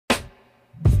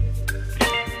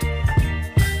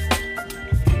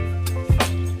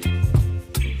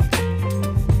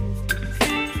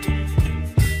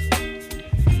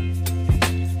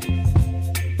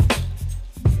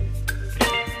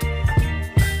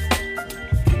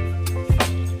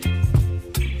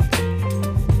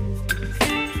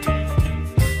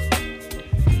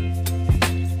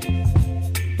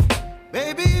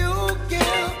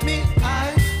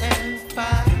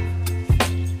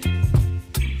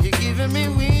giving me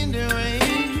wind and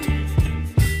rain.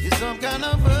 You're some kind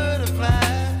of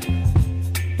butterfly.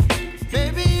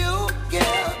 Baby, you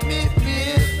give me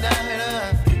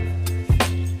midnight.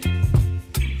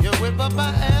 You whip up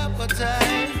my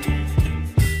appetite.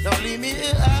 Don't leave me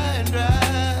here high and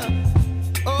dry.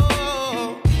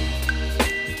 Oh,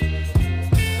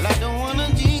 well, I don't wanna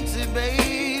jinx it,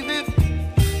 baby,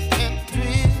 and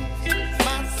twist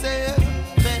myself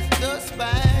at the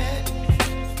spine.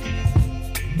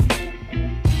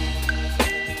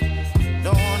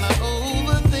 Don't wanna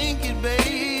overthink it,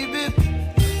 baby.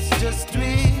 It's just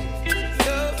twist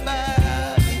your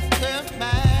body and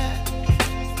mine.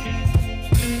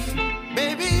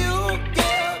 Baby, you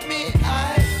give me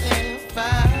ice and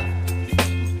fire.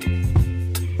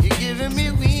 You're giving me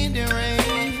wind and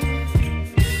rain.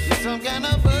 You're some kind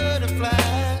of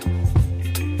butterfly.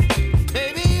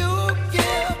 Baby, you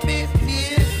give me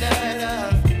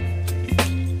midnight.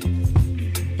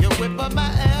 You whip up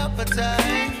my appetite.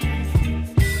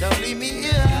 Don't leave me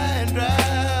here high and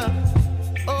dry.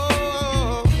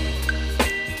 Oh,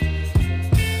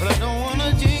 but I don't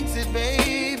wanna jinx it,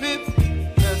 baby.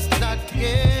 Let's not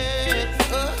get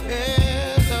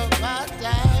ahead of my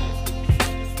time.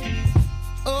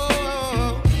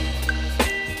 Oh,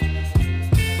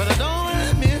 but I don't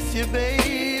wanna miss you,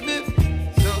 baby.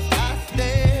 So I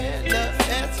stand up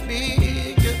and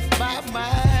speak my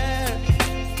mind.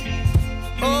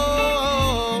 Oh.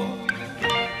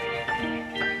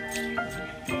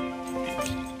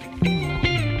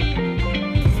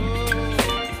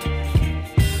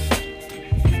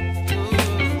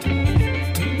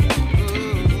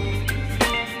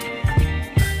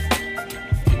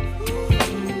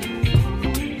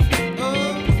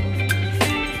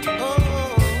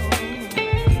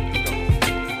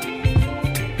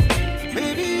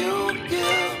 Baby, you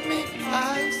give me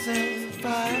ice and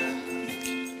fire.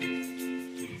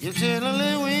 You're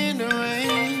chilling wind and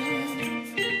rain.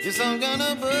 You're some kind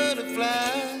of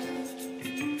butterfly.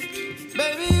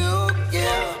 Baby, you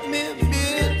give me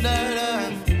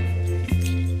midnight.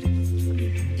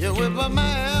 You whip up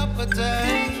my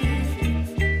appetite.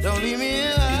 Don't leave me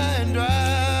here high and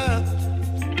dry.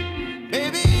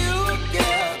 Baby, you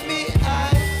give me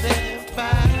ice and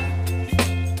fire.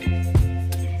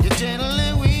 You're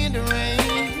channeling wind and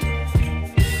rain.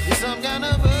 You're some kind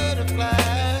of butterfly.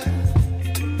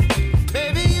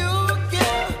 Baby, you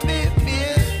give me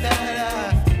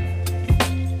midnight.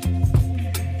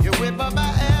 You whip up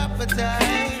my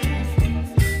appetite.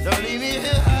 Don't leave me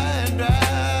here high and dry.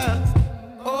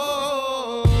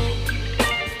 Oh,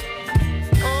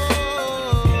 oh,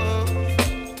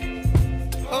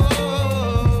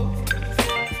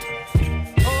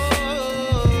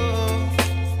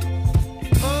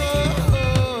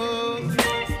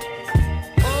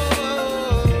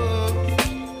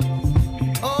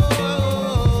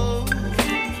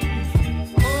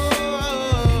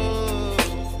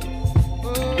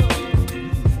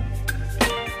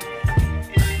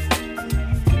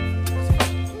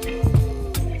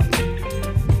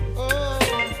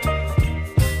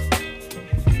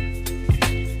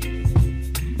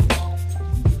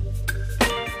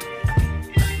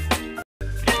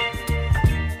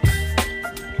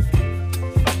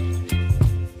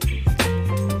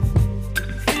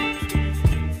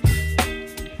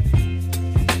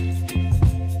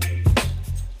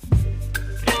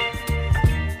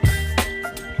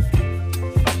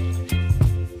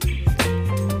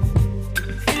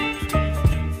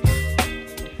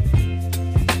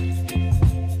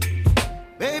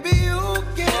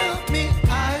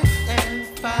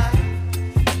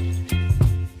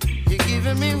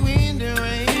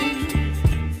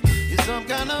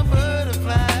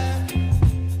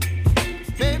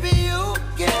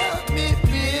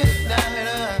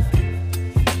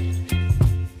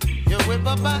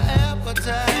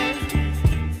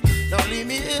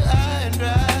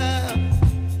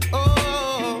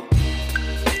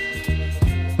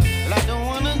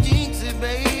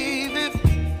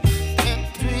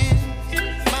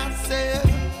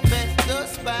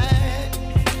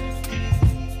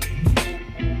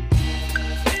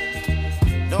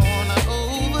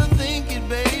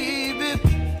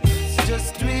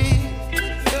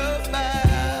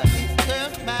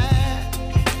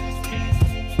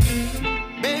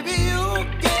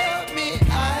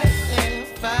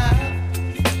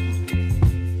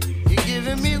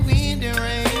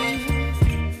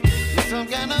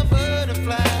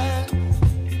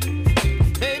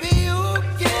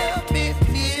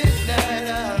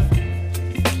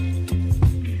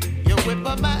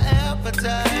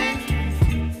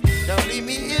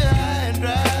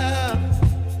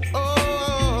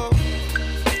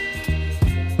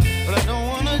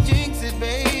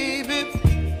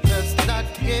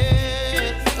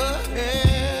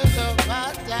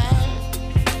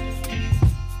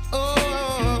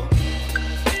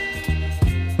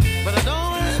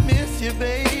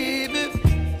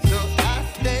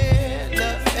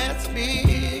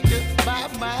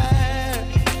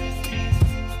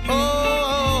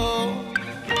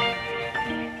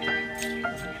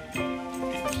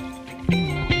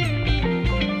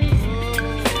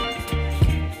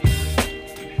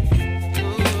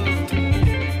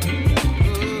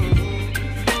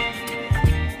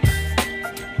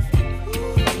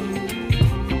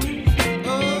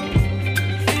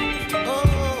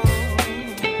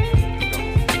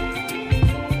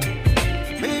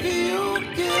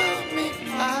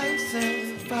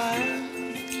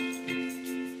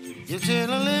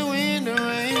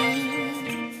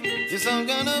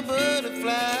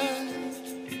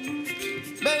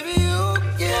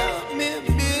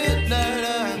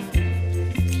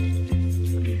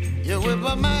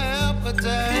 up my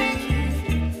appetite.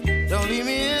 Don't leave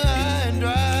me here high and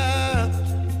dry.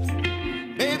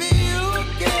 Baby, you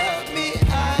give me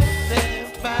ice and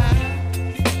fire.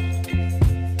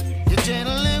 You're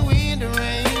gentle and wind and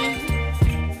rain.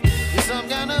 You're some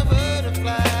kind of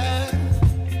butterfly.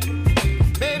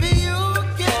 Baby, you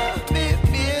give me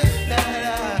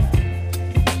midnight.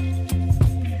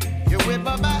 You whip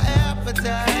up my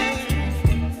appetite.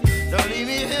 Don't leave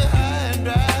me here high and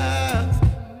dry.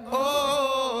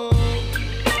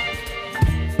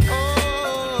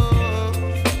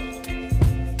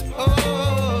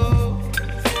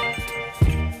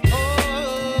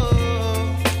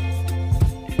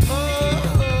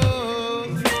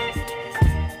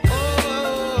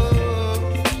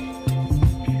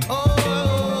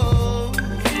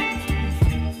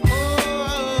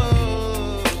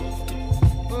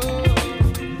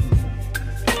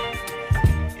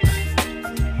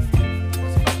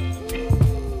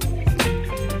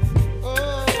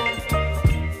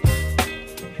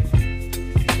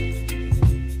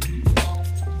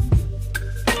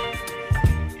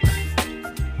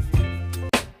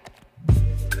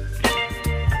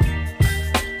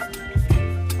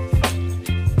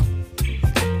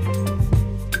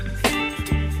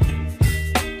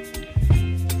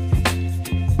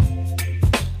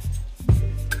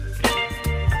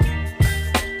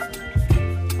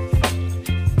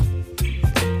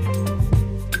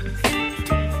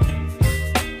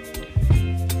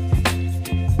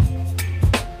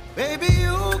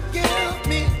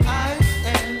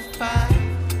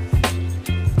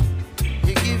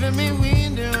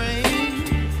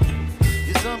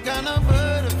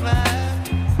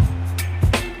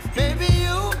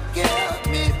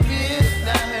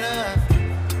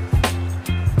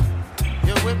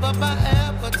 Whip up my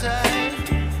appetite.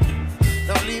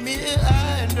 Don't leave me here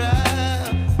high and dry.